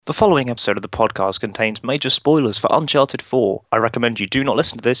The following episode of the podcast contains major spoilers for Uncharted 4. I recommend you do not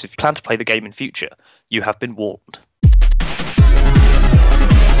listen to this if you plan to play the game in future. You have been warned.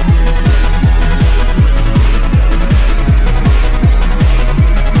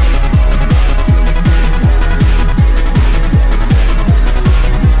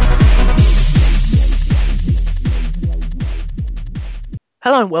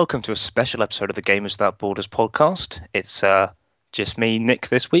 Hello and welcome to a special episode of the Gamers Without Borders podcast. It's just me, Nick,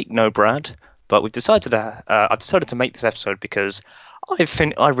 this week, no Brad. But we've decided that I've decided to make this episode because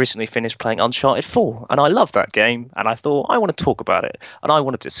I recently finished playing Uncharted 4, and I love that game, and I thought I want to talk about it, and I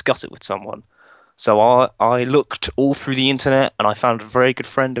want to discuss it with someone. So I looked all through the internet, and I found a very good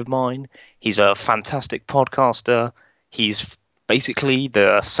friend of mine. He's a fantastic podcaster. He's basically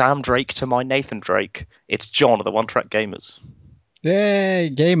the Sam Drake to my Nathan Drake. It's John of the One Track Gamers. Yay,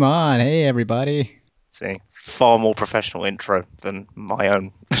 game on. Hey, everybody. See, far more professional intro than my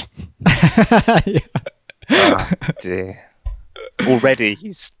own. Yeah. Ah, dear. Already,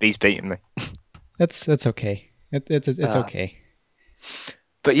 he's beaten me. That's okay. It's okay.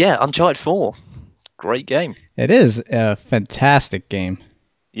 But yeah, Uncharted 4, great game. It is a fantastic game.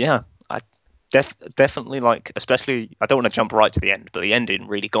 Yeah, I definitely like, especially, I don't want to jump right to the end, but the ending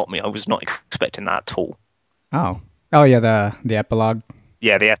really got me. I was not expecting that at all. Oh yeah, the epilogue.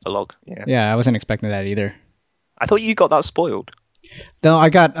 Yeah, the epilogue. Yeah. Yeah, I wasn't expecting that either. I thought you got that spoiled. No, I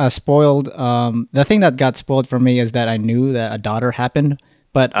got spoiled. The thing that got spoiled for me is that I knew that a daughter happened,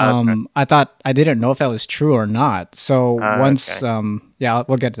 but Okay. I didn't know if that was true or not. So once, Okay. yeah,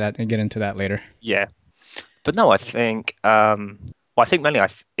 we'll get to that and get into that later. Yeah. But no, I think, I think mainly I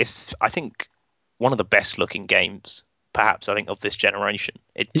think one of the best looking games, perhaps, I think, of this generation.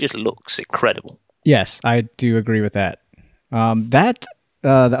 It just looks incredible. Yes, I do agree with that.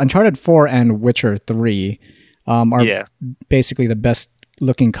 The Uncharted 4 and Witcher 3 are Yeah, basically the best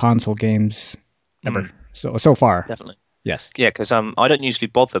looking console games ever. So far. definitely. Yes. Yeah, because I don't usually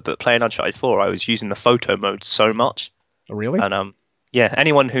bother, but playing Uncharted 4, I was using the photo mode so much. Oh, really? And yeah,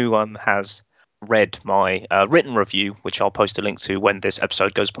 anyone who has read my written review, which I'll post a link to when this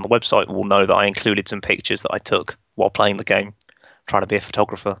episode goes up on the website, will know that I included some pictures that I took while playing the game, trying to be a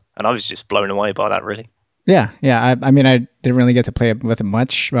photographer, and I was just blown away by that, really. Yeah. I mean, I didn't really get to play with it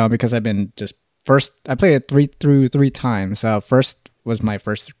much because I've been I played it three times. First was my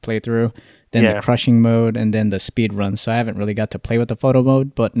first playthrough, then Yeah. the crushing mode, and then the speed run. So I haven't really got to play with the photo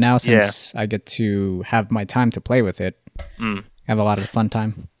mode, but now since I get to have my time to play with it, I have a lot of fun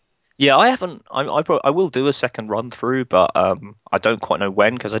time. Yeah, I haven't. I will do a second run through, but I don't quite know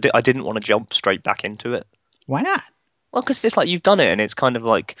when because I didn't want to jump straight back into it. Why not? Well, because it's like you've done it, and it's kind of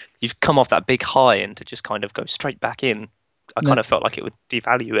like you've come off that big high, and to just kind of go straight back in, I kind of felt like it would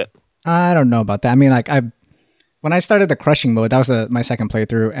devalue it. I don't know about that. I mean, like when I started the crushing mode, that was my second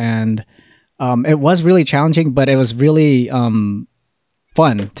playthrough, and it was really challenging, but it was really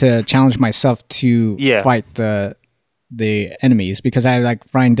fun to challenge myself to fight the enemies because I like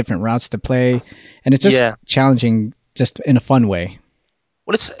find different routes to play, and it's just challenging, just in a fun way.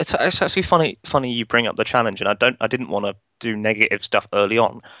 Well, it's actually funny you bring up the challenge, and I didn't want to do negative stuff early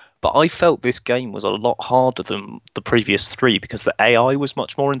on, but I felt this game was a lot harder than the previous three because the AI was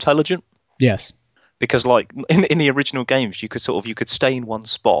much more intelligent. Yes. Because like in the original games, you could stay in one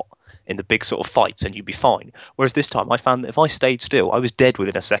spot in the big sort of fights and you'd be fine. Whereas this time, I found that if I stayed still, I was dead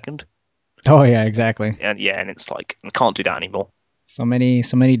within a second. Oh yeah, exactly. And it's like I can't do that anymore. So many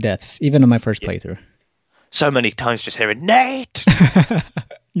deaths, even in my first playthrough. So many times just hearing Nate.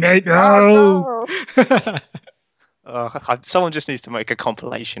 Nate, no. Someone just needs to make a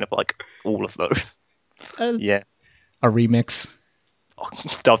compilation of like all of those. Yeah. A remix.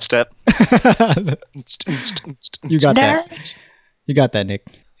 Dubstep. You got that. You got that, Nick.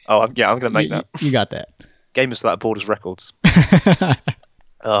 Oh, I'm going to make that. You got that. Gamers Without Borders Records.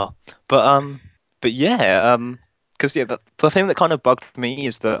 But yeah, because the thing that kind of bugged me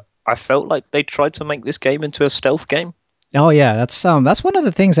is that I felt like they tried to make this game into a stealth game. Oh yeah, that's one of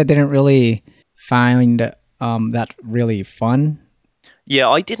the things I didn't really find that really fun. Yeah,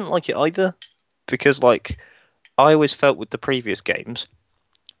 I didn't like it either because like I always felt with the previous games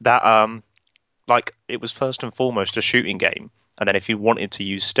that like it was first and foremost a shooting game, and then if you wanted to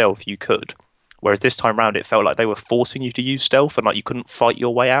use stealth, you could. Whereas this time round, it felt like they were forcing you to use stealth, and like you couldn't fight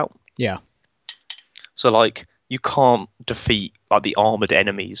your way out. Yeah. So like you can't defeat like the armored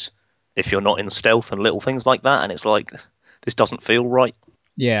enemies if you're not in stealth and little things like that, and it's like this doesn't feel right.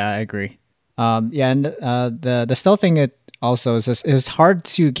 Yeah, I agree. Yeah, and the stealthing it also is hard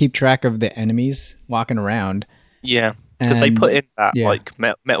to keep track of the enemies walking around. Yeah, because they put in that yeah. like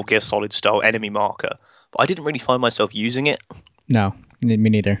Metal Gear Solid style enemy marker, but I didn't really find myself using it. No. me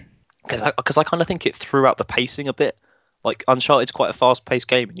neither. Because I kind of think it threw out the pacing a bit. Like Uncharted's quite a fast-paced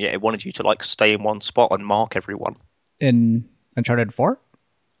game, and yet it wanted you to like stay in one spot and mark everyone. In Uncharted 4?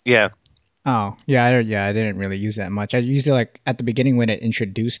 Yeah, Oh, yeah, I didn't really use that much. I used it like at the beginning when it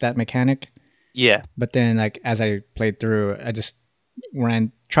introduced that mechanic, yeah, but then like as I played through, I just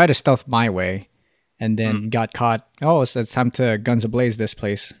tried to stealth my way, and then got caught. Oh, so it's time to guns ablaze this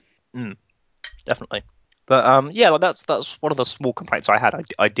place. definitely. But yeah, like that's one of the small complaints I had.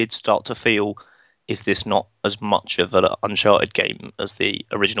 I did start to feel, is this not as much of an Uncharted game as the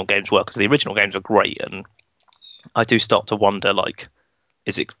original games were? Because the original games are great, and I do start to wonder, like,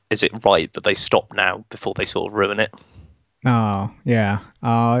 is it right that they stop now before they sort of ruin it? Oh, yeah.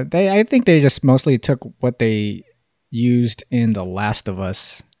 I think they just mostly took what they used in The Last of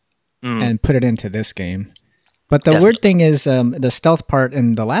Us and put it into this game. But the weird thing is, the stealth part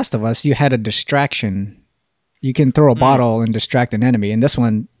in The Last of Us, you had a distraction. You can throw a bottle and distract an enemy. In this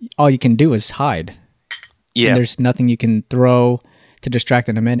one, all you can do is hide. Yeah, And there's nothing you can throw to distract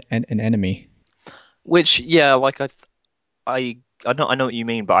an enemy. which yeah, like I know what you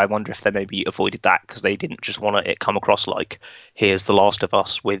mean, but I wonder if they maybe avoided that because they didn't just want it come across like here's The Last of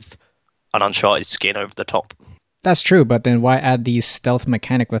Us with an Uncharted skin over the top. That's true, but then why add the stealth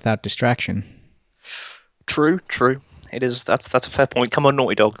mechanic without distraction? True. It is. That's a fair point. Come on,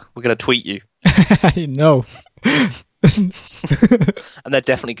 Naughty Dog, we're gonna tweet you, No. and they're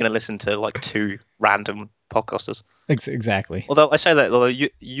definitely gonna listen to like two random podcasters. Exactly. Although I say that, although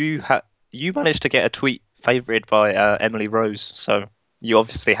you managed to get a tweet favorited by Emily Rose, so you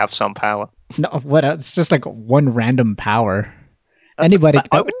obviously have some power. No, what else? It's just like one random power. Anybody.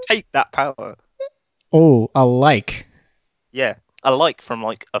 I would take that power. Oh, a like. Yeah, a like from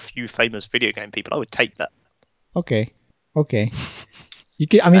like a few famous video game people. I would take that. Okay. You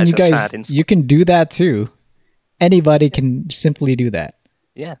can. I mean, That's you a guys. sad insult. You can do that too. Anybody can simply do that.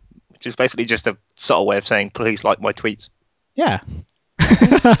 Yeah, which is basically just a subtle way of saying please like my tweets. Yeah.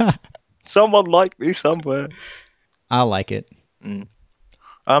 Someone like me somewhere. I like it.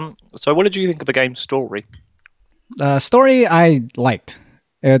 So what did you think of the game's story? Story I liked.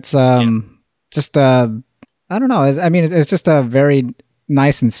 It's just I don't know. I mean, it's just a very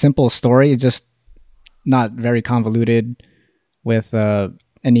nice and simple story. It's just not very convoluted with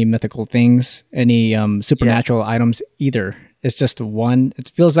any mythical things, any supernatural items either. It's just one. It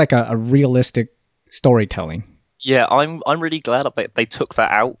feels like a realistic storytelling. Yeah, I'm really glad that they took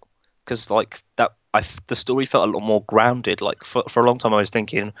that out because like that the story felt a lot more grounded. Like for a long time, I was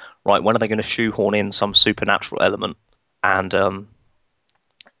thinking, right, when are they going to shoehorn in some supernatural element? And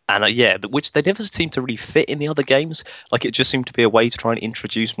yeah, which they never seemed to really fit in the other games. Like it just seemed to be a way to try and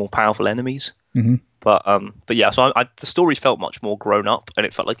introduce more powerful enemies. Mm-hmm. But yeah, so the story felt much more grown up, and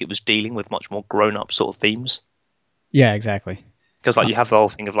it felt like it was dealing with much more grown up sort of themes. Yeah, exactly. Because like you have the whole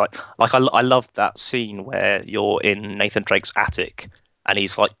thing of like I love that scene where you're in Nathan Drake's attic and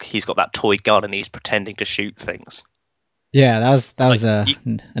he's got that toy gun and he's pretending to shoot things. Yeah, that was Like,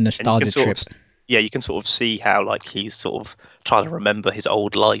 a nostalgia trip. Yeah, you can sort of see how like he's sort of trying to remember his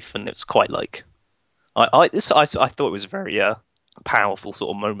old life, and it's quite like I thought it was a very powerful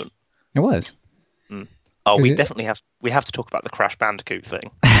sort of moment. It was. Oh, we have to talk about the Crash Bandicoot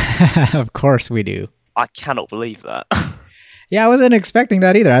thing. Of course we do. I cannot believe that. Yeah, I wasn't expecting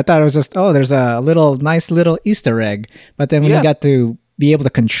that either. I thought it was just, there's a nice little Easter egg. But then when you got to be able to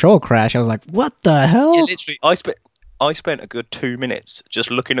control Crash, I was like, what the hell? Yeah, literally, I spent a good 2 minutes just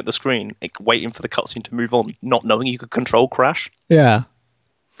looking at the screen, like, waiting for the cutscene to move on, not knowing you could control Crash. Yeah.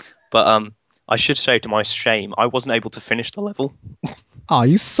 But I should say, to my shame, I wasn't able to finish the level. Oh,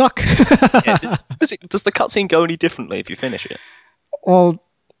 you suck. Yeah, does the cutscene go any differently if you finish it? Well,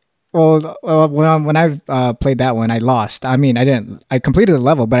 when I played that one, I lost. I mean, I completed the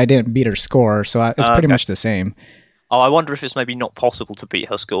level, but I didn't beat her score, so it's pretty much the same. Oh, I wonder if it's maybe not possible to beat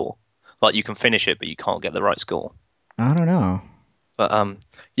her score. Like you can finish it, but you can't get the right score. I don't know. But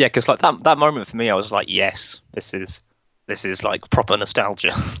yeah, because like that moment for me, I was like, yes, this is like proper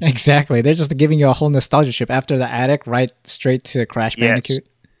nostalgia. Exactly. They're just giving you a whole nostalgia trip after the attic, right straight to Crash Bandicoot.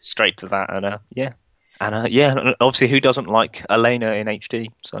 Straight to that, and yeah. And yeah, and obviously, who doesn't like Elena in HD?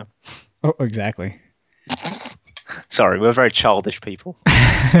 So, Oh, exactly. sorry, we're very childish people.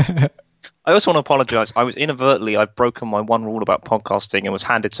 I also want to apologize. I've broken my one rule about podcasting and was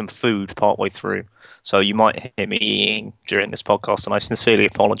handed some food partway through. So you might hear me eating during this podcast, and I sincerely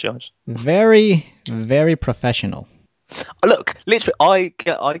apologize. Very, very professional. Look, literally,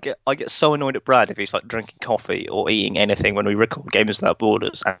 I get so annoyed at Brad if he's like drinking coffee or eating anything when we record Gamers Without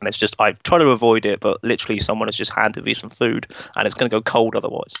Borders, and it's just I try to avoid it, but literally someone has just handed me some food, and it's going to go cold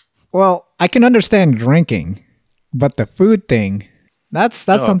otherwise. Well, I can understand drinking, but the food thing. That's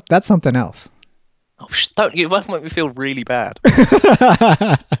something else. Oh, don't you won't make me feel really bad.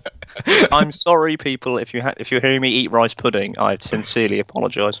 I'm sorry, people. If you're hearing me eat rice pudding, I sincerely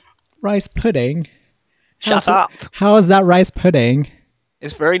apologise. Rice pudding. Shut up. How is that rice pudding?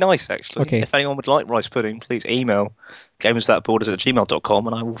 It's very nice, actually. Okay. If anyone would like rice pudding, please email gamersthatborders@gmail.com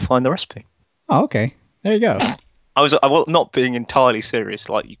and I will find the recipe. Oh, okay. There you go. I was not being entirely serious.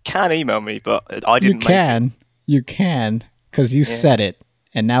 Like, you can email me, but I didn't. You can, because you said it,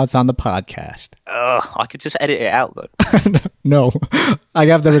 and now it's on the podcast. I could just edit it out though. No, I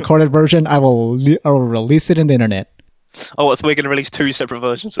have the recorded version. I will release it in the internet. Oh, so we're going to release 2 separate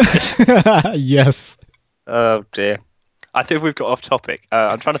versions of this? Yes. Oh dear. I think we've got off topic.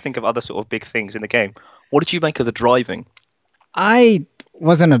 I'm trying to think of other sort of big things in the game. What did you make of the driving? I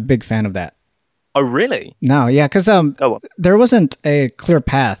wasn't a big fan of that. Oh, really? No, yeah, because there wasn't a clear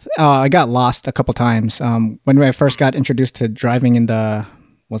path. I got lost a couple times when I first got introduced to driving in the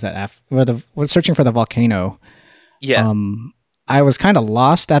searching for the volcano. Yeah. I was kind of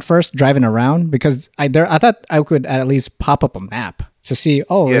lost at first driving around because I thought I could at least pop up a map to see,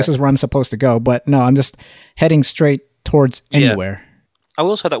 this is where I'm supposed to go. But no, I'm just heading straight towards anywhere. I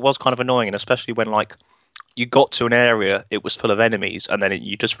will say that was kind of annoying, and especially when like you got to an area, it was full of enemies, and then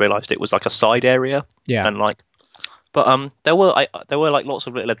you just realised it was like a side area. Yeah. And like, but there were like lots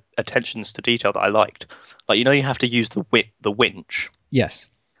of little attentions to detail that I liked. Like, you have to use the winch. Yes.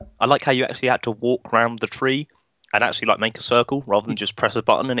 I like how you actually had to walk around the tree and actually like make a circle rather than just press a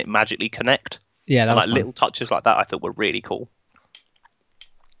button and it magically connect. Yeah, that was like fun. Little touches like that I thought were really cool.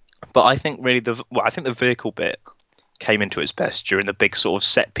 But I think really the vehicle bit came into its best during the big sort of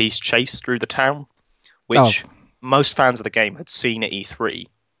set piece chase through the town, which most fans of the game had seen at E3,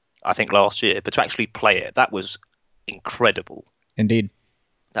 I think last year, but to actually play it, that was incredible. Indeed.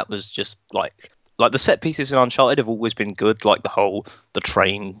 That was just like the set pieces in Uncharted have always been good, like the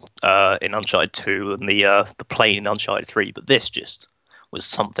train in Uncharted 2 and the plane in Uncharted 3, but this just was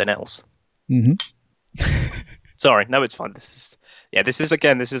something else. Mm-hmm. Sorry, no, it's fine. This is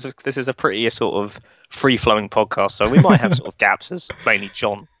a pretty sort of free-flowing podcast, so we might have sort of gaps as mainly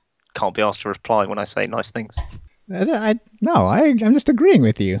John can't be asked to reply when I say nice things. I'm just agreeing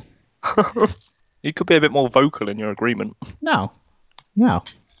with you. You could be a bit more vocal in your agreement. No.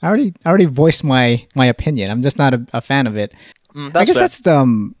 I already voiced my opinion. I'm just not a fan of it. I guess that's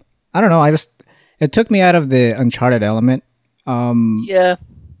I don't know. It took me out of the Uncharted element. Yeah,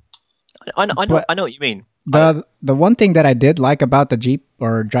 I know what you mean. The one thing that I did like about the Jeep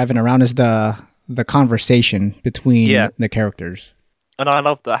or driving around is the conversation between the characters. And I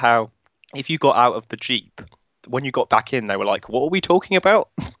love that how if you got out of the Jeep, when you got back in, they were like, "What are we talking about?"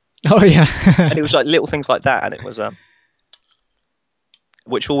 Oh yeah, and it was like little things like that, and it was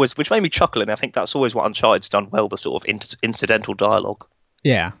which made me chuckle, and I think that's always what Uncharted's done well, the sort of incidental dialogue.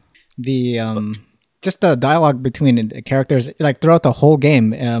 Yeah, just the dialogue between the characters, like throughout the whole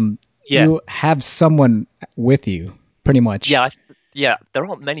game. You have someone with you, pretty much. Yeah, there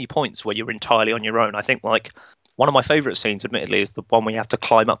aren't many points where you're entirely on your own. I think like one of my favourite scenes, admittedly, is the one where you have to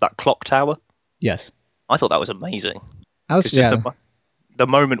climb up that clock tower. Yes, I thought that was amazing. The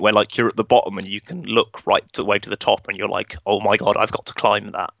moment where like you're at the bottom and you can look right the way to the top, and you're like, "Oh my god, I've got to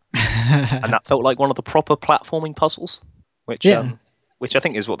climb that," and that felt like one of the proper platforming puzzles, which I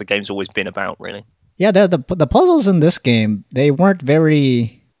think is what the game's always been about, really. Yeah, the puzzles in this game, they weren't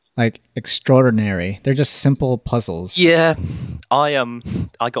very like extraordinary. They're just simple puzzles. Yeah,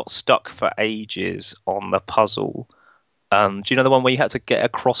 I got stuck for ages on the puzzle. Do you know the one where you had to get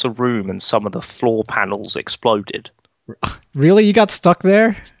across a room and some of the floor panels exploded? Really? You got stuck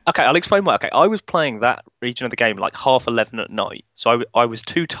there? Okay, I'll explain why. Okay, I was playing that region of the game like 11:30 at night, so I was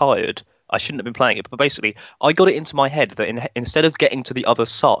too tired. I shouldn't have been playing it, but basically, I got it into my head that instead of getting to the other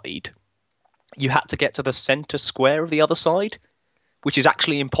side, you had to get to the center square of the other side, which is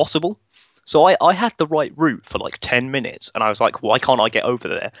actually impossible. So I had the right route for like 10 minutes, and I was like, why can't I get over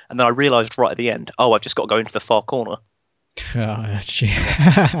there? And then I realised right at the end, I've just got to go into the far corner. Oh, that's cheap.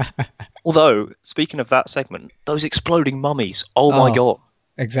 Although, speaking of that segment, those exploding mummies, my god.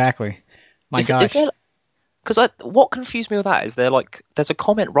 Exactly. My gosh. Because what confused me with that is there's a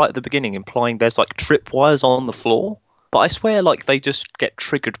comment right at the beginning implying there's like tripwires on the floor, but I swear like they just get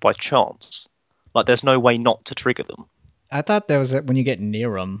triggered by chance. Like there's no way not to trigger them. I thought that was when you get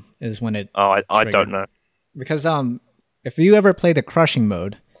near them is when it. Oh, I don't know. Because if you ever play the crushing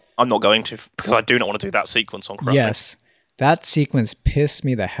mode, I'm not going to because I do not want to do that sequence on crushing. Yes, that sequence pissed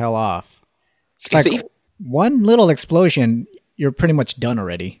me the hell off. It's like one little explosion, you're pretty much done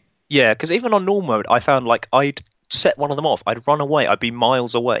already. Yeah, because even on normal mode, I found like I'd set one of them off, I'd run away, I'd be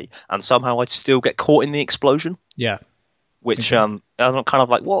miles away, and somehow I'd still get caught in the explosion. Yeah. which Exactly. I'm kind of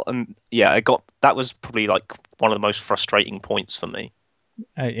like, what? And yeah, I got that was probably like one of the most frustrating points for me.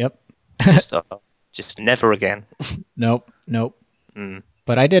 Yep. It's just never again. Nope. Nope. Mm.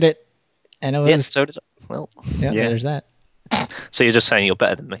 But I did it, and it Yeah, was so did I. Well, yeah. yeah. There's that. So you're just saying you're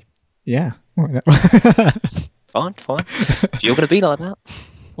better than me. Yeah. Fine, fine. If you're gonna be like that.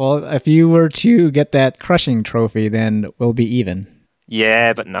 Well, if you were to get that crushing trophy, then we'll be even.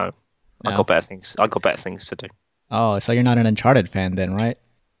 Yeah, but no. I No. got better things. I got better things to do. Oh, so you're not an Uncharted fan then, right?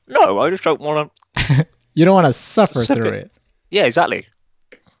 No, I just don't want You don't want to to suffer suck through it. it Yeah, exactly.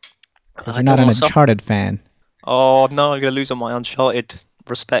 because I you're don't not an want to suffer. Uncharted fan. Oh no, I'm gonna lose on my Uncharted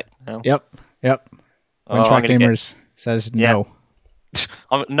respect now. Yep. Yep. One Oh, I'm Track gonna get Gamers says yeah. no.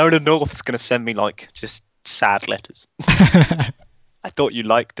 Noda North's gonna send me like just sad letters. I thought you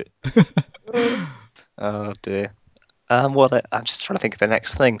liked it. Oh dear. I'm just trying to think of the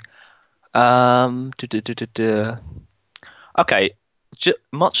next thing. Du- du- du- du- du. Okay,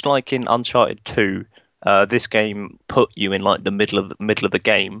 much like in Uncharted 2, this game put you in like the middle of the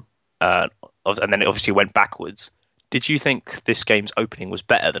game, uh, and then it obviously went backwards. Did you think this game's opening was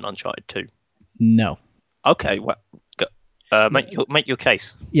better than Uncharted 2? No. Okay, well, make your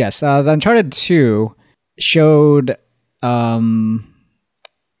case. Yes, the Uncharted 2 showed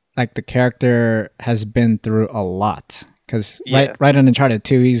like the character has been through a lot because Yeah, right in Uncharted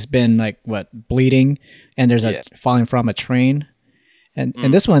 2 he's been like what bleeding and there's a yeah, falling from a train and in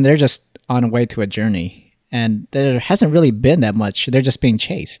mm, this one they're just on a way to a journey and there hasn't really been that much. They're just being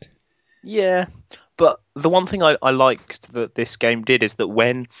chased. yeah. But the one thing I liked that this game did is that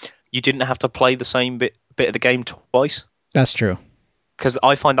when you didn't have to play the same bit of the game twice. That's true. Because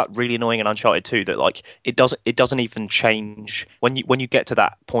I find that really annoying in Uncharted 2 that like it doesn't even change when you get to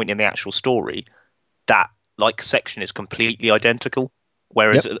that point in the actual story, that like section is completely identical.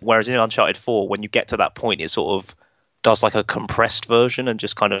 Yep. Whereas in Uncharted 4, when you get to that point, it sort of does like a compressed version and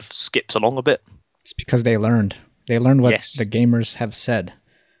just kind of skips along a bit. It's because they learned. They learned what Yes. the gamers have said.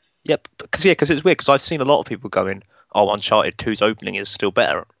 Yep. Because it's weird because I've seen a lot of people going, "Oh, Uncharted 2's opening is still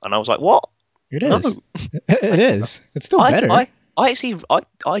better," and I was like, "What? It No." is. It is. It's still better. I actually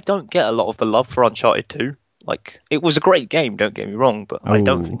I don't get a lot of the love for Uncharted 2. Like it was a great game, don't get me wrong, but I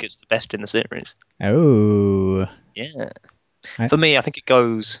don't Oh. think it's the best in the series. Oh. Yeah. I- For me, I think it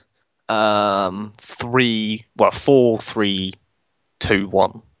goes 4, 3, 2,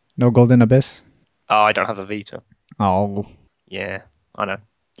 1. No Golden Abyss. Oh, I don't have a Vita. Oh. Yeah, I know.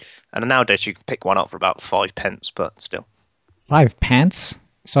 And nowadays you can pick one up for about 5 pence, but still. 5 pants?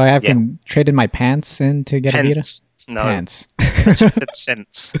 So I have Yeah. can trade in my pants in to get a Vita? Pence. No, Pants. I just said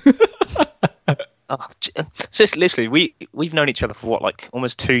cents. Oh, just literally, we've known each other for what, like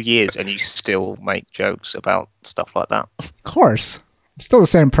almost 2 years, and you still make jokes about stuff like that. Of course. Still the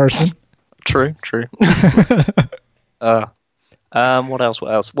same person. True, true. uh, what else?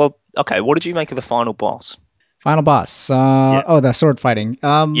 What else? Well, okay. What did you make of the final boss? Final boss. Yeah. Oh, the sword fighting.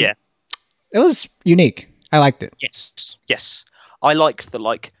 Yeah. It was unique. I liked it. Yes. Yes. I liked that.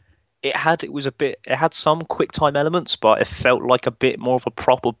 Like, it had some quick time elements, but it felt like a bit more of a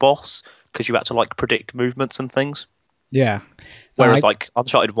proper boss because you had to like predict movements and things. Yeah. Whereas like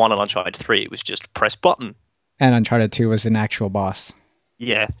Uncharted 1 and Uncharted 3, it was just press button. And Uncharted 2 was an actual boss.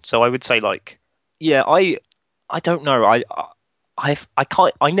 Yeah. So I would say like, yeah, I don't know.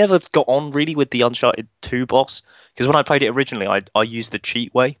 I never got on really with the Uncharted 2 boss because when I played it originally, I used the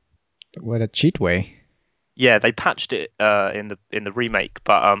cheat way. What a cheat way. Yeah, they patched it in the remake,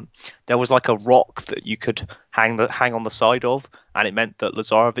 but there was like a rock that you could hang on the side of, and it meant that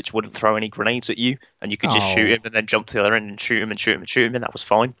Lazarevich wouldn't throw any grenades at you, and you could just shoot Oh. him and then jump to the other end and shoot him and shoot him and shoot him, and that was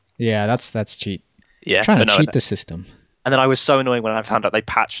fine. Yeah, that's cheat. Yeah, Trying to but no, cheat the system. and then I was so annoying when I found out they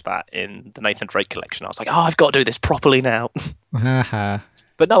patched that in the Nathan Drake collection. I was like, oh, I've got to do this properly now. Haha.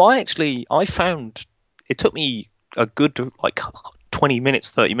 But no, I found it took me a good like 20 minutes,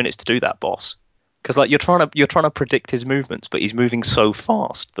 30 minutes to do that boss. Because like you're trying to predict his movements, but he's moving so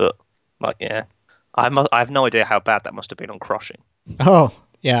fast that like yeah, I have no idea how bad that must have been on crushing. Oh,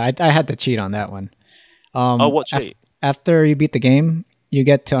 yeah, I had to cheat on that one. Oh, what cheat? After you beat the game, you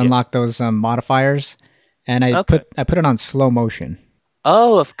get to Yeah. unlock those modifiers, and I Okay. put it on slow motion.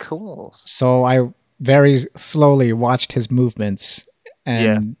 Oh, of course. So I very slowly watched his movements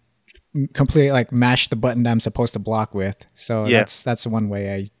and completely like mashed the button that I'm supposed to block with. So Yeah. that's one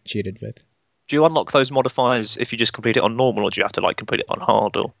way I cheated with. Do you unlock those modifiers if you just complete it on normal, or do you have to like complete it on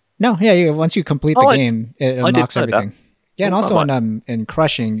hard? Or No, yeah, once you complete the Oh, game, it I didn't unlocks know that. everything. Yeah, and Oh, I also might- in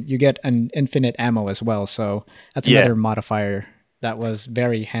crushing, you get an infinite ammo as well. So that's Yeah. another modifier that was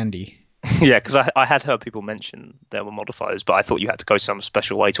very handy. yeah, because I had heard people mention there were modifiers, but I thought you had to go some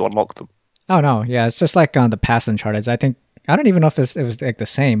special way to unlock them. Oh no, yeah, it's just like the past Uncharted. I think I don't even know if it was like the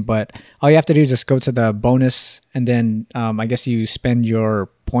same, but all you have to do is just go to the bonus, and then I guess you spend your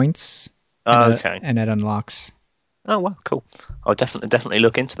points, Okay. and it unlocks. Oh well, cool. I'll definitely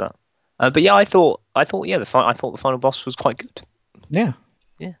look into that. But yeah, yeah, I thought the final boss was quite good. Yeah.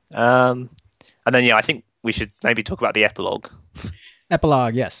 Yeah. And then yeah, I think we should maybe talk about the epilogue.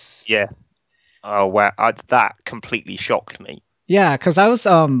 Epilogue, yes. Yeah. Oh wow, that completely shocked me. Yeah, because I was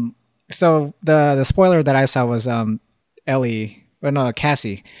so the spoiler that I saw was Ellie, or no,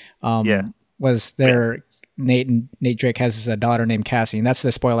 Cassie, Yeah. was there. Nate Drake has a daughter named Cassie, and that's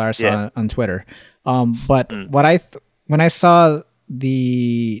the spoiler I saw Yeah. on Twitter. But Mm. when I saw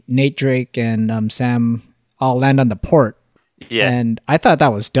the Nate Drake and Sam all land on the port, Yeah. and I thought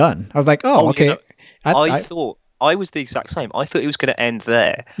that was done. I was like, oh, Oh, okay. I thought I was the exact same. I thought it was going to end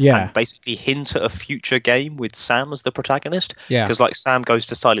there. Yeah. And basically hint at a future game with Sam as the protagonist. Yeah. Because like Sam goes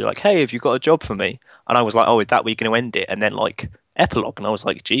to Sally like, "Hey, have you got a job for me?" And I was like, "Oh, is that where you're going to end it?" And then like epilogue, and I was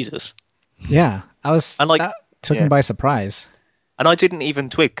like, Jesus. Yeah, I was. And, like, that took yeah. me by surprise. And I didn't even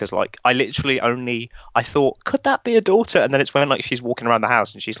twig because like I literally I thought, could that be a daughter? And then it's when like she's walking around the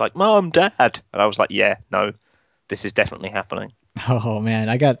house and she's like, "Mom, Dad," and I was like, "Yeah, no, this is definitely happening." Oh man,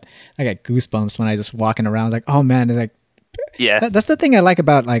 I got goosebumps when I just walking around like, oh man, it's like Yeah. that's the thing I like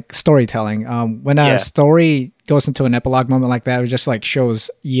about like storytelling. When a Yeah. story goes into an epilogue moment like that, it just like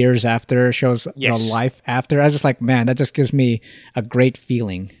shows years after, shows Yes. the life after. I just like, man, that just gives me a great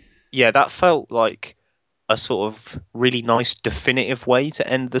feeling. Yeah, that felt like a sort of really nice definitive way to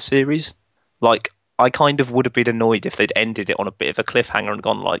end the series. Like I kind of would have been annoyed if they'd ended it on a bit of a cliffhanger and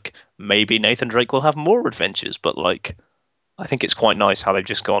gone like maybe Nathan Drake will have more adventures, but like I think it's quite nice how they've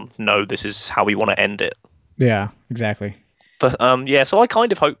just gone, no, this is how we want to end it. Yeah, exactly. But yeah, so I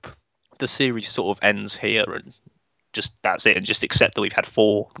kind of hope the series sort of ends here and just that's it and just accept that we've had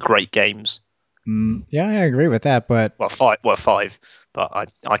 4 great games. Yeah, I agree with that, but Five, but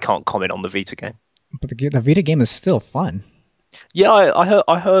I can't comment on the Vita game. the Vita game is still fun. Yeah,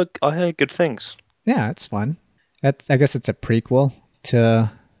 I heard good things. Yeah, it's fun. I guess it's a prequel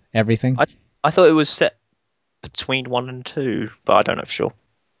to everything. I thought it was set between 1 and 2, but I don't know for sure.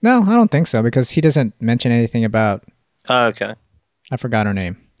 No, I don't think so because he doesn't mention anything about. Oh, okay. I forgot her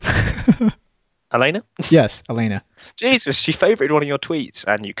name. Elena? Yes, Elena. Jesus, she favorited one of your tweets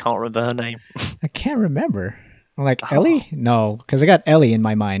and you can't remember her name. I can't remember. I'm like, Ellie? No, because I got Ellie in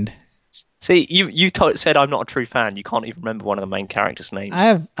my mind. See, you said I'm not a true fan. You can't even remember one of the main characters' names.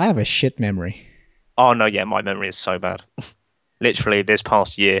 I have a shit memory. Oh, no, yeah, my memory is so bad. Literally, this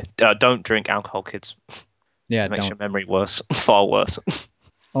past year, don't drink alcohol, kids. Yeah, It makes don't. your memory worse. Far worse.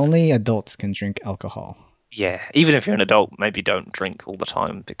 Only adults can drink alcohol. Yeah, even if you're an adult, maybe don't drink all the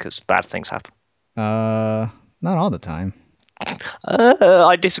time because bad things happen. Not all the time.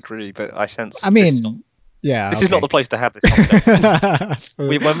 I disagree, but I sense. I mean, yeah. This is not the place to have this conversation.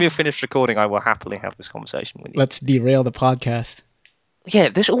 When we're finished recording, I will happily have this conversation with you. Let's derail the podcast. Yeah,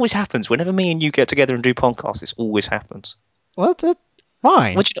 this always happens. Whenever me and you get together and do podcasts, this always happens. Well,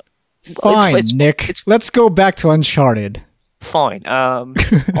 fine. What you Fine, it's- Nick. It's Let's go back to Uncharted. fine. Are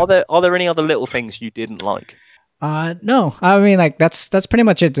there any other little things you didn't like? No. I mean, like that's pretty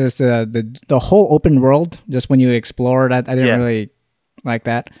much it. Just the whole open world. Just when you explore that, I didn't Yeah. really like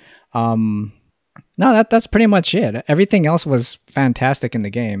that. No, that's pretty much it. Everything else was fantastic in the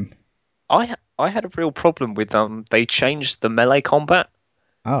game. I had a real problem with they changed the melee combat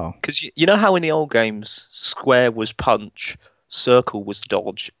Oh, because you know how in the old games square was punch, circle was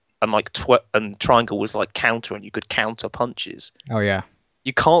dodge, and like and triangle was like counter, and you could counter punches. oh yeah.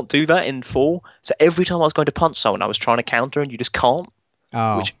 You can't do that in 4. So every time I was going to punch someone, I was trying to counter, and you just can't.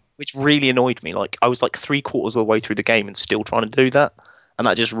 Oh, Which really annoyed me. Like I was like 3/4 of the way through the game and still trying to do that, and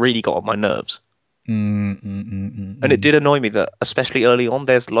that just really got on my nerves. And it did annoy me that, especially early on,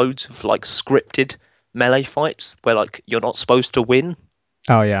 there's loads of like scripted melee fights where like you're not supposed to win.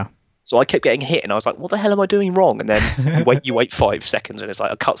 Oh yeah. So I kept getting hit, and I was like, "What the hell am I doing wrong?" And then you wait 5 seconds, and it's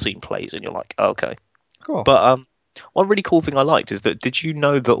like a cutscene plays, and you're like, oh, "Okay." Cool. But one really cool thing I liked is that did you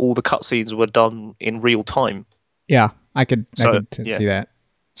know that all the cutscenes were done in real time? yeah, I could So, see that.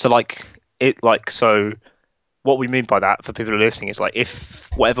 So so what we mean by that for people who are listening is like if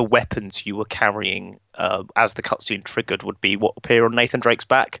whatever weapons you were carrying as the cutscene triggered would be what appear on Nathan Drake's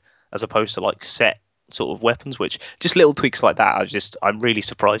back, as opposed to like set sort of weapons, which just little tweaks like that. I'm really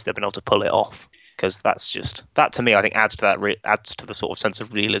surprised they've been able to pull it off because that to me I think adds to the sort of sense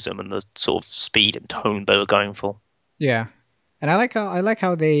of realism and the sort of speed and tone they were going for. Yeah, and I like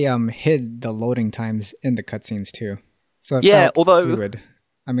how they hid the loading times in the cutscenes too. So it Yeah, felt although fluid.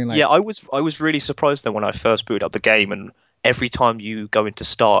 I mean, like yeah, I was really surprised though when I first booted up the game and every time you go into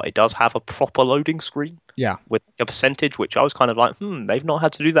start, it does have a proper loading screen Yeah. with a percentage, which I was kind of like, they've not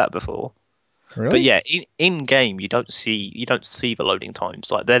had to do that before. But Really? yeah, in game you don't see the loading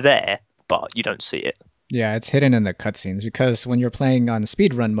times. Like they're there, but you don't see it. Yeah, it's hidden in the cutscenes because when you're playing on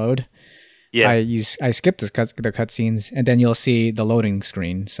speedrun mode, Yeah. I skip the cutscenes and then you'll see the loading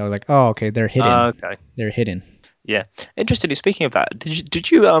screen. So like, oh, okay, they're hidden. Okay. They're hidden. Yeah. Interestingly, speaking of that, did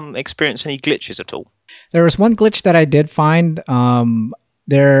you experience any glitches at all? There was one glitch that I did find.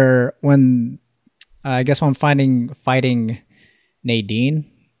 There when I guess when fighting Nadine.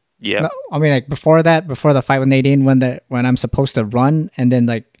 Yeah. No, I mean like before that, before the fight with Nadine, when I'm supposed to run and then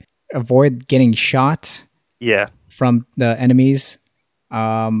like avoid getting shot Yeah. from the enemies.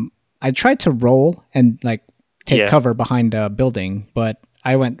 I tried to roll and like take Yeah. cover behind a building, but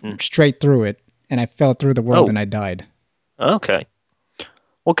I went straight through it and I fell through the world Oh. and I died. Okay.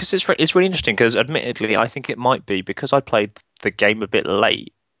 Well, because it's really interesting. Because admittedly, I think it might be because I played the game a bit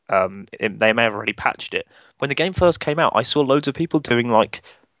late. They may have already patched it. When the game first came out, I saw loads of people doing like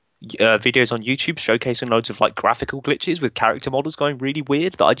videos on YouTube showcasing loads of like graphical glitches with character models going really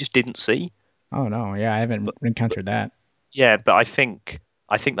weird that I just didn't see. Oh no, yeah, I haven't But, encountered that. yeah, but I think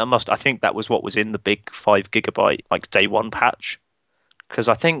that was what was in the big 5 GB like day one patch. Because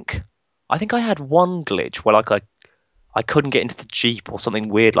I think I had one glitch where like I couldn't get into the Jeep or something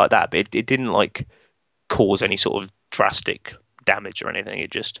weird like that, but it didn't like cause any sort of drastic damage or anything.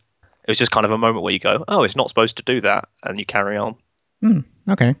 It was just kind of a moment where you go, oh, it's not supposed to do that, and you carry on.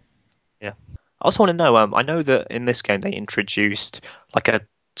 Okay. Yeah. I also want to know, I know that in this game they introduced like a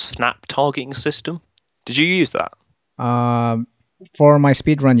snap targeting system. Did you use that? Um, for my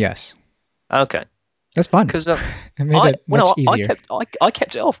speed run, yes, Okay. that's fun. Because It made it much I easier.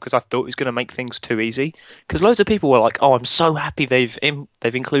 kept it off because I thought it was going to make things too easy. Because loads of people were like, "Oh, I'm so happy they've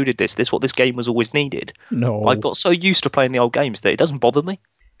included this. This is what this game was always needed." I No, got so used to playing the old games that it doesn't bother me.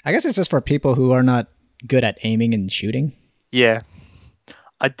 I guess it's just for people who are not good at aiming and shooting. Yeah,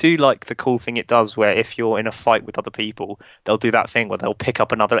 I do like the cool thing it does, where if you're in a fight with other people, they'll do that thing where they'll pick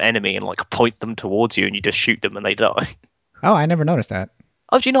up another enemy and like point them towards you, and you just shoot them and they die. Oh, I never noticed that.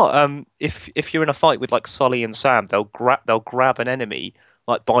 Oh, do you not? If you're in a fight with like Sully and Sam, they'll grab an enemy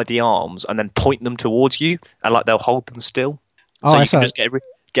like by the arms and then point them towards you, and like they'll hold them still, Oh, so I you can saw. just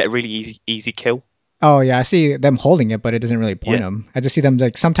get a really easy kill. Oh yeah, I see them holding it, but it doesn't really point Yeah, them. I just see them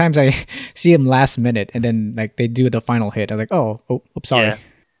like sometimes I see them last minute, and then like they do the final hit. I'm like, oh, oops, sorry. yeah.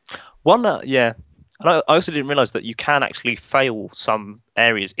 Yeah. And I also didn't realize that you can actually fail some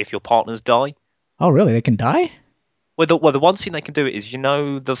areas if your partners die. Oh really? They can die? Well, the one thing they can do is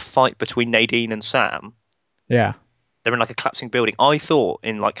the fight between Nadine and Sam. Yeah. They're in like a collapsing building. I thought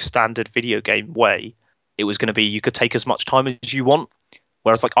in like standard video game way, it was going to be you could take as much time as you want.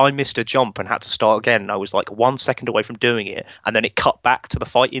 Whereas like I missed a jump and had to start again, and I was like 1 second away from doing it, and then it cut back to the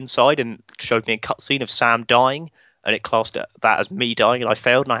fight inside and showed me a cutscene of Sam dying, and it classed that as me dying, and I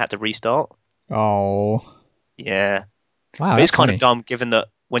failed, and I had to restart. Oh Yeah, wow, but it's that's kind of funny. dumb given that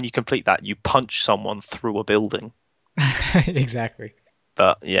when you complete that, you punch someone through a building. Exactly.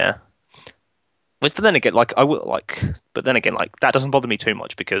 But yeah, but then again, like I would like, but then again, like that doesn't bother me too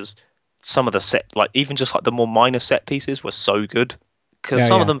much because some of the set, like even just like the more minor set pieces, were so good. Because Yeah,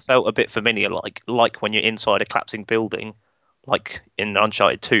 some of yeah. them felt a bit familiar, like when you're inside a collapsing building, like in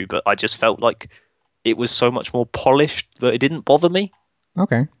Uncharted 2. But I just felt like it was so much more polished that it didn't bother me.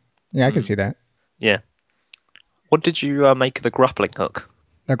 Okay. Yeah, I can Hmm. see that. Yeah. What did you make of the grappling hook?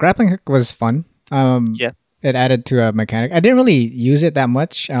 The grappling hook was fun. Yeah. It added to a mechanic. I didn't really use it that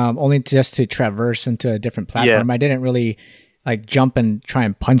much, only just to traverse into a different Yeah. platform. I didn't really like jump and try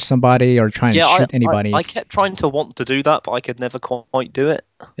and punch somebody or try and Yeah, shoot I anybody. kept trying to want to do that, but I could never quite do it.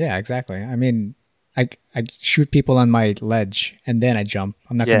 Yeah, exactly. I mean, I shoot people on my ledge and then I jump.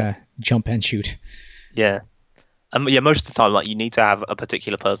 I'm not Yeah. gonna jump and shoot. Yeah. Yeah, most of the time, like you need to have a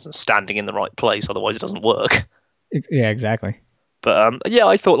particular person standing in the right place, otherwise it doesn't work. Yeah, exactly. But yeah,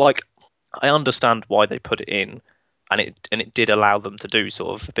 I thought like I understand why they put it in, and it did allow them to do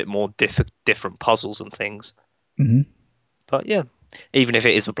sort of a bit more different puzzles and things. Hmm. But yeah, even if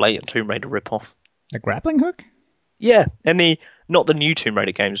it is a blatant Tomb Raider ripoff, The grappling hook? yeah, in the not the new Tomb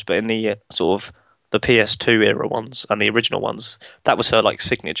Raider games, but in the sort of the PS2 era ones and the original ones, that was her like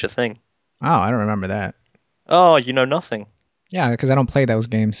signature thing. Oh, I don't remember that. Oh, you know nothing. Yeah, because I don't play those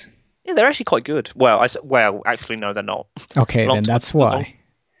games. Yeah, they're actually quite good. Well, actually, no, they're not. Okay, Long then time, that's long, why.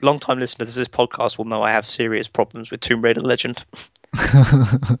 long time listeners to this podcast will know I have serious problems with Tomb Raider Legend.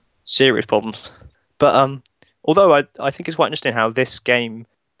 Serious problems. But although I think it's quite interesting how this game,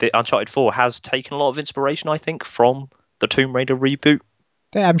 the Uncharted 4, has taken a lot of inspiration, I think, from the Tomb Raider reboot.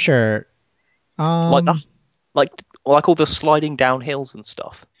 Yeah, I'm sure. Like the like like all the sliding down hills and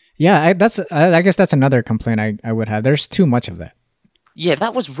stuff. Yeah, I guess that's another complaint I would have. There's too much of that. Yeah,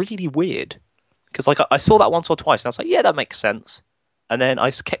 that was really weird because like I saw that once or twice, and I was like, yeah, that makes sense. And then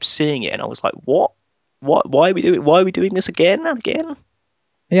kept seeing it, and I was like, what? What? Why are we doing? Why are we doing this again and again?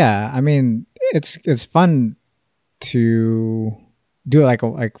 Yeah, I mean, it's fun to do it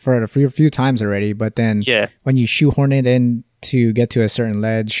like for a few times already, but then Yeah, when you shoehorn it in to get to a certain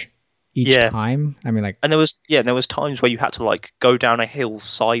ledge each yeah. time, I mean, like, And there was times where you had to like go down a hill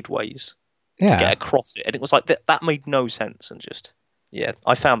sideways to get yeah, across it, and it was like that made no sense, and just yeah,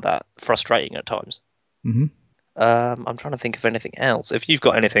 I found that frustrating at times. hmm I'm trying to think of anything else. If you've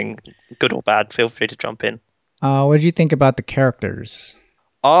got anything good or bad, feel free to jump in. What did you think about the characters?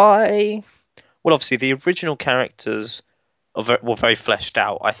 I well, obviously the original characters were very fleshed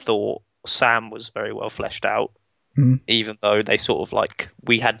out. I thought Sam was very well fleshed out, Mhm. even though they sort of like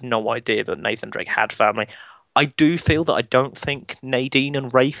we had no idea that Nathan Drake had family. I do feel that I don't think Nadine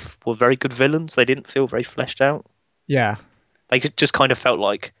and Rafe were very good villains. They didn't feel very fleshed out. Yeah, Just kind of felt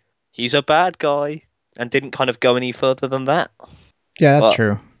like he's a bad guy and didn't kind of go any further than that. yeah, that's But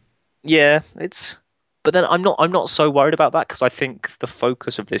true. yeah, it's. But then I'm not so worried about that because I think the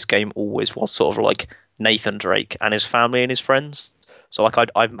focus of this game always was sort of like Nathan Drake and his family and his friends. So like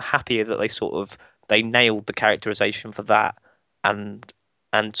I'm happier that they nailed the characterization for that and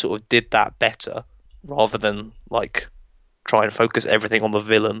sort of did that better rather than like try and focus everything on the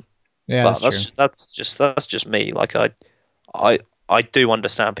villain. Yeah, But that's true. that's just me. Like I I do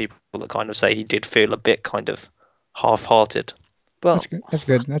understand people that kind of say he did feel a bit kind of half-hearted. That's But good. That's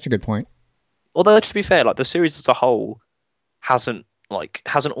good. That's a good point. although to be fair, like the series as a whole hasn't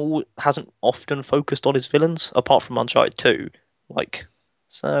often focused on his villains apart from Uncharted 2. Like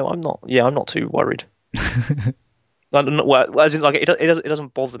so I'm not too worried. Well, as in like it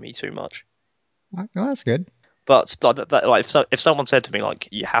doesn't bother me too much. No, that's good. But like if someone said to me like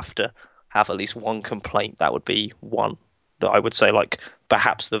you have to have at least one complaint, that would be one that I would say like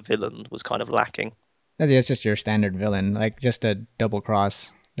perhaps the villain was kind of lacking. It's just your standard villain, like just a double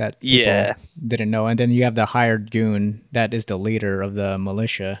cross that people Yeah, didn't know, and then you have the hired goon that is the leader of the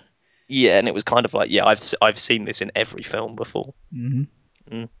militia. yeah, and it was kind of like yeah, I've seen this in every film before. hmm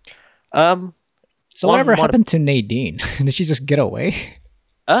Mm. Um, So whatever one happened to Nadine? Did she just get away?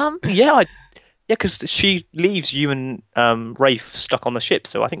 yeah, yeah, because she leaves you and Rafe stuck on the ship,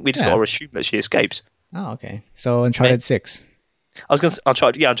 so I think we just got Yeah. to assume that she escapes. Oh, okay. So May- Uncharted 6. I was gonna say,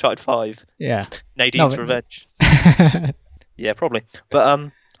 Uncharted 5, Yeah. No, Nadine's Revenge. Yeah, probably.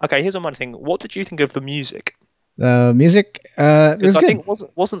 But okay, here's another thing. What did you think of the music? the music it Because was I good.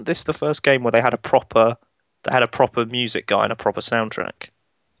 think wasn't this the first game where they had a proper music guy and a proper soundtrack?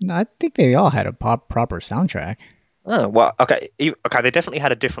 No, I think they all had a proper soundtrack. Oh well, okay, okay. They definitely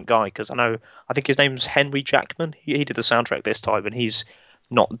had a different guy because I think his name's Henry Jackman. He did the soundtrack this time, and he's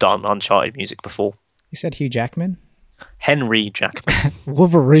not done Uncharted music before. You said Hugh Jackman? Henry Jackman.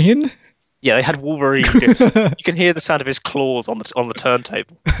 Wolverine? Yeah, they had Wolverine. You can hear the sound of his claws on the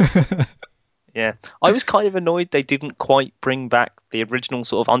turntable. Yeah, I was kind of annoyed they didn't quite bring back the original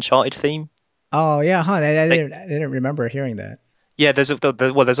sort of Uncharted theme. Oh, yeah, huh? They, I didn't remember hearing that. yeah, there's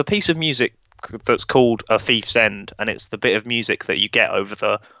a piece of music that's called A Thief's End, and it's the bit of music that you get over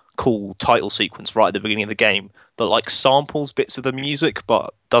the cool title sequence right at the beginning of the game that like samples bits of the music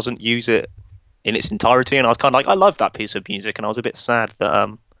but doesn't use it in its entirety. And I was kind of like, I love that piece of music, and I was a bit sad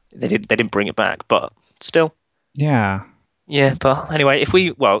that they didn't bring it back, but still. Yeah. Yeah, but anyway,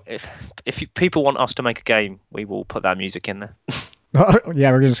 if people want us to make a game, we will put that music in there.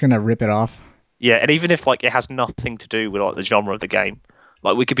 Yeah, we're just going to rip it off. Yeah, and even if like it has nothing to do with like the genre of the game,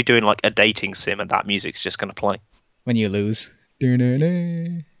 like we could be doing like a dating sim, and that music's just going to play. When you lose.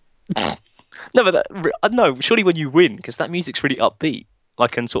 Dun-dun-dun. No, but no, surely when you win, because that music's really upbeat,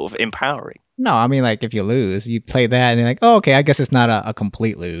 like and sort of empowering. No, I mean, like, if you lose, you play that and you're like, oh, okay, I guess it's not a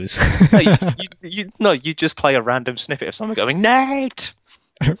complete lose. No, you just play a random snippet of someone going Nate.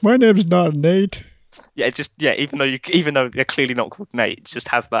 My name's not Nate. Yeah, even though they're clearly not called Nate, it just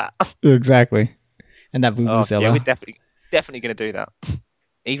has that. Exactly. And that Oh, yeah, Vuvuzela. we're definitely going to do that.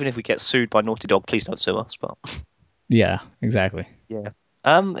 Even if we get sued by Naughty Dog, please don't sue us. But Yeah, exactly. yeah.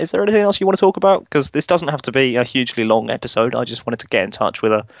 Is there anything else you want to talk about? Because this doesn't have to be a hugely long episode. I just wanted to get in touch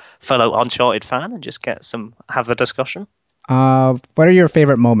with a fellow Uncharted fan and just have the discussion. What are your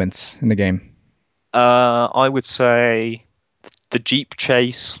favorite moments in the game? I would say the Jeep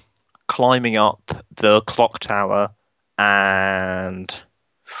chase, climbing up the clock tower, and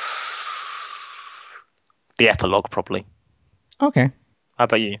the epilogue, probably. Okay. How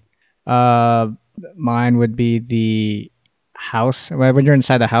about you? Mine would be the house. When you're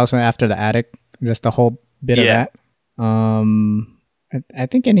inside the house, after the attic, just the whole bit of Yeah. that. I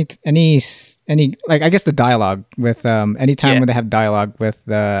think any like I guess the dialogue with anytime when they have dialogue with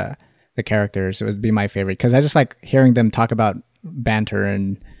the characters, it would be my favorite because I just like hearing them talk about banter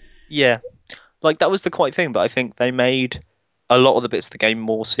and Yeah, like that was the quite thing, but I think they made a lot of the bits of the game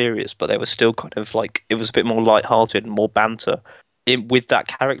more serious, but they were still kind of like it was a bit more light-hearted and more banter with that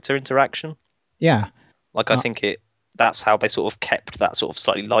character interaction. yeah. Like I think that's how they sort of kept that sort of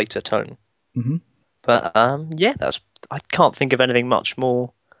slightly lighter tone. Mm-hmm. But yeah, I can't think of anything much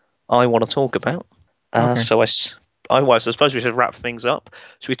more I want to talk about. Okay. So I suppose we should wrap things up.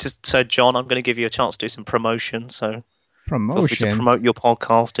 Should we just say, John, I'm going to give you a chance to do some promotion. So feel free to Promotion. promote your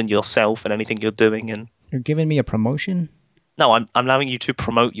podcast and yourself and anything you're doing. And You're giving me a promotion? no, I'm allowing you to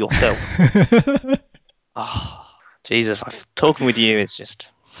promote yourself. Oh, Jesus, talking with you is just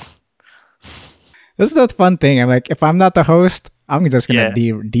This is the fun thing. I'm like, if I'm not the host, I'm just gonna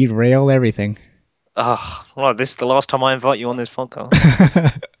derail everything. well, this is the last time I invite you on this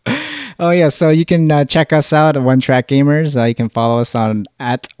podcast. Oh yeah, so you can check us out at One Track Gamers. You can follow us on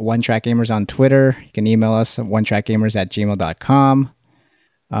at One Track Gamers on Twitter. You can email us at onetrackgamers@gmail.com.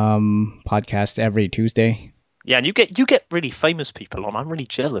 Podcast every Tuesday. Yeah, and you get really famous people on. I'm really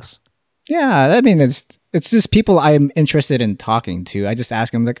jealous. Yeah, I mean it's just people I'm interested in talking to. I just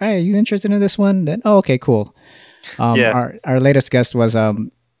ask them like, "Hey, are you interested in this one?" Then, oh, okay, cool. Our latest guest was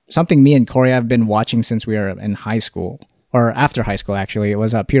something me and Corey have been watching since we were in high school. Or after high school, actually. It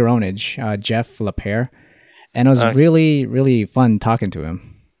was Pure Ownage, Jeff Lapierre. And it was really, really fun talking to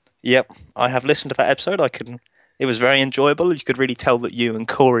him. Yep, I have listened to that episode. It was very enjoyable. You could really tell that you and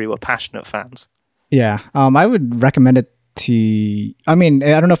Corey were passionate fans. Yeah, I would recommend it to... I mean,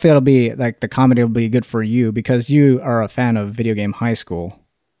 I don't know if it'll be, like, the comedy will be good for you, because you are a fan of Video Game High School.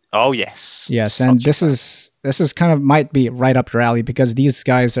 Oh, yes. Yes, and this is kind of might be right up your alley, because these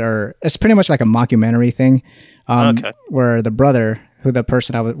guys are... It's pretty much like a mockumentary thing. Where the brother, the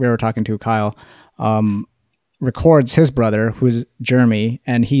person we were talking to, Kyle, records his brother, who's Jeremy,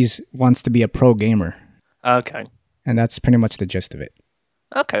 and wants to be a pro gamer. Okay. And that's pretty much the gist of it.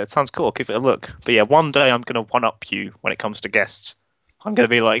 Okay, that sounds cool. I'll give it a look. But yeah, one day I'm going to one-up you when it comes to guests. I'm going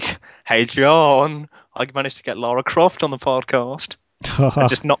to be like, hey, John, I managed to get Lara Croft on the podcast. And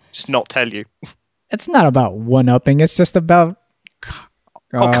just not tell you. It's not about one-upping. It's just about...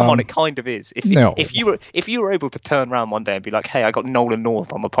 Oh, come on, it kind of is. No. If you were able to turn around one day and be like, hey, I got Nolan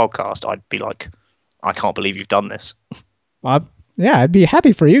North on the podcast, I'd be like, I can't believe you've done this. Yeah, I'd be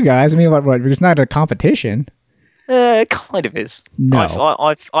happy for you guys. I mean, what it's not a competition. It kind of is. No.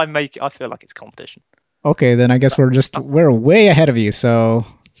 I feel like it's competition. Okay, then I guess we're way ahead of you, so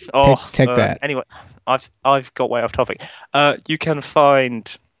take that. Anyway, I've got way off topic. You can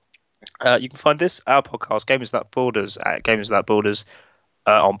find our podcast, Gamers Without Borders, at Gamers Without Borders.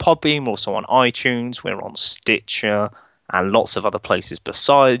 On Podbeam, also on iTunes, we're on Stitcher, and lots of other places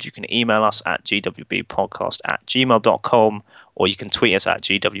besides. You can email us at gwbpodcast@gmail.com, or you can tweet us at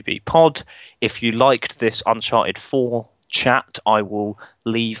gwbpod. If you liked this Uncharted 4 chat, I will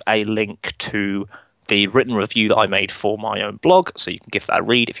leave a link to the written review that I made for my own blog, so you can give that a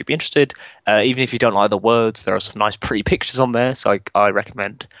read if you'd be interested. Even if you don't like the words, there are some nice pretty pictures on there, so I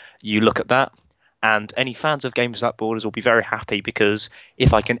recommend you look at that. And any fans of Gamers Without Borders will be very happy, because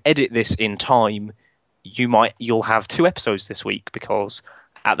if I can edit this in time, you'll have 2 episodes this week, because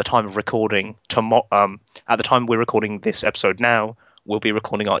at the time of recording at the time we're recording this episode now, we'll be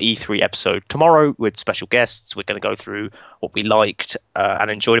recording our E3 episode tomorrow with special guests. We're going to go through what we liked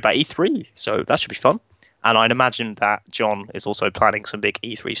and enjoyed about E3, so that should be fun. And I'd imagine that John is also planning some big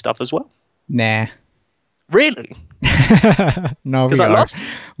E3 stuff as well. Nah. Really? No, because last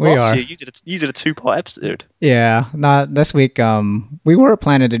year you did a 2-part episode. Yeah, not this week. We were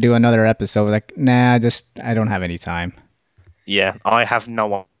planning to do another episode. Like, nah, I don't have any time. Yeah, I have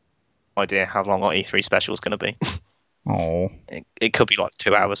no idea how long our E3 special is going to be. Oh, it could be like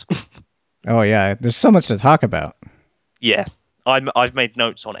 2 hours. Oh yeah, there's so much to talk about. Yeah, I've made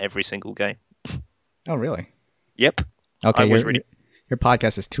notes on every single game. Oh really? Yep. Okay, your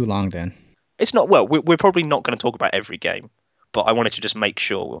podcast is too long then. It's not. Well, we're probably not going to talk about every game, but I wanted to just make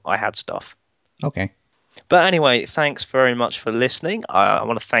sure I had stuff. Okay. But anyway, thanks very much for listening. I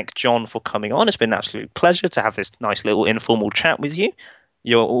want to thank John for coming on. It's been an absolute pleasure to have this nice little informal chat with you.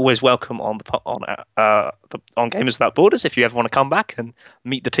 You're always welcome on Gamers Without Borders if you ever want to come back and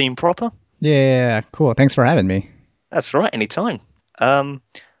meet the team proper. Yeah, cool. Thanks for having me. That's right, anytime.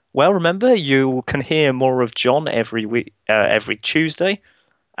 Well, remember, you can hear more of John every week, every Tuesday.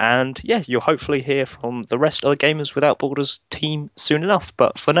 And yeah, you'll hopefully hear from the rest of the Gamers Without Borders team soon enough.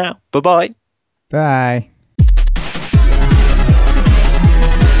 But for now, bye-bye. Bye.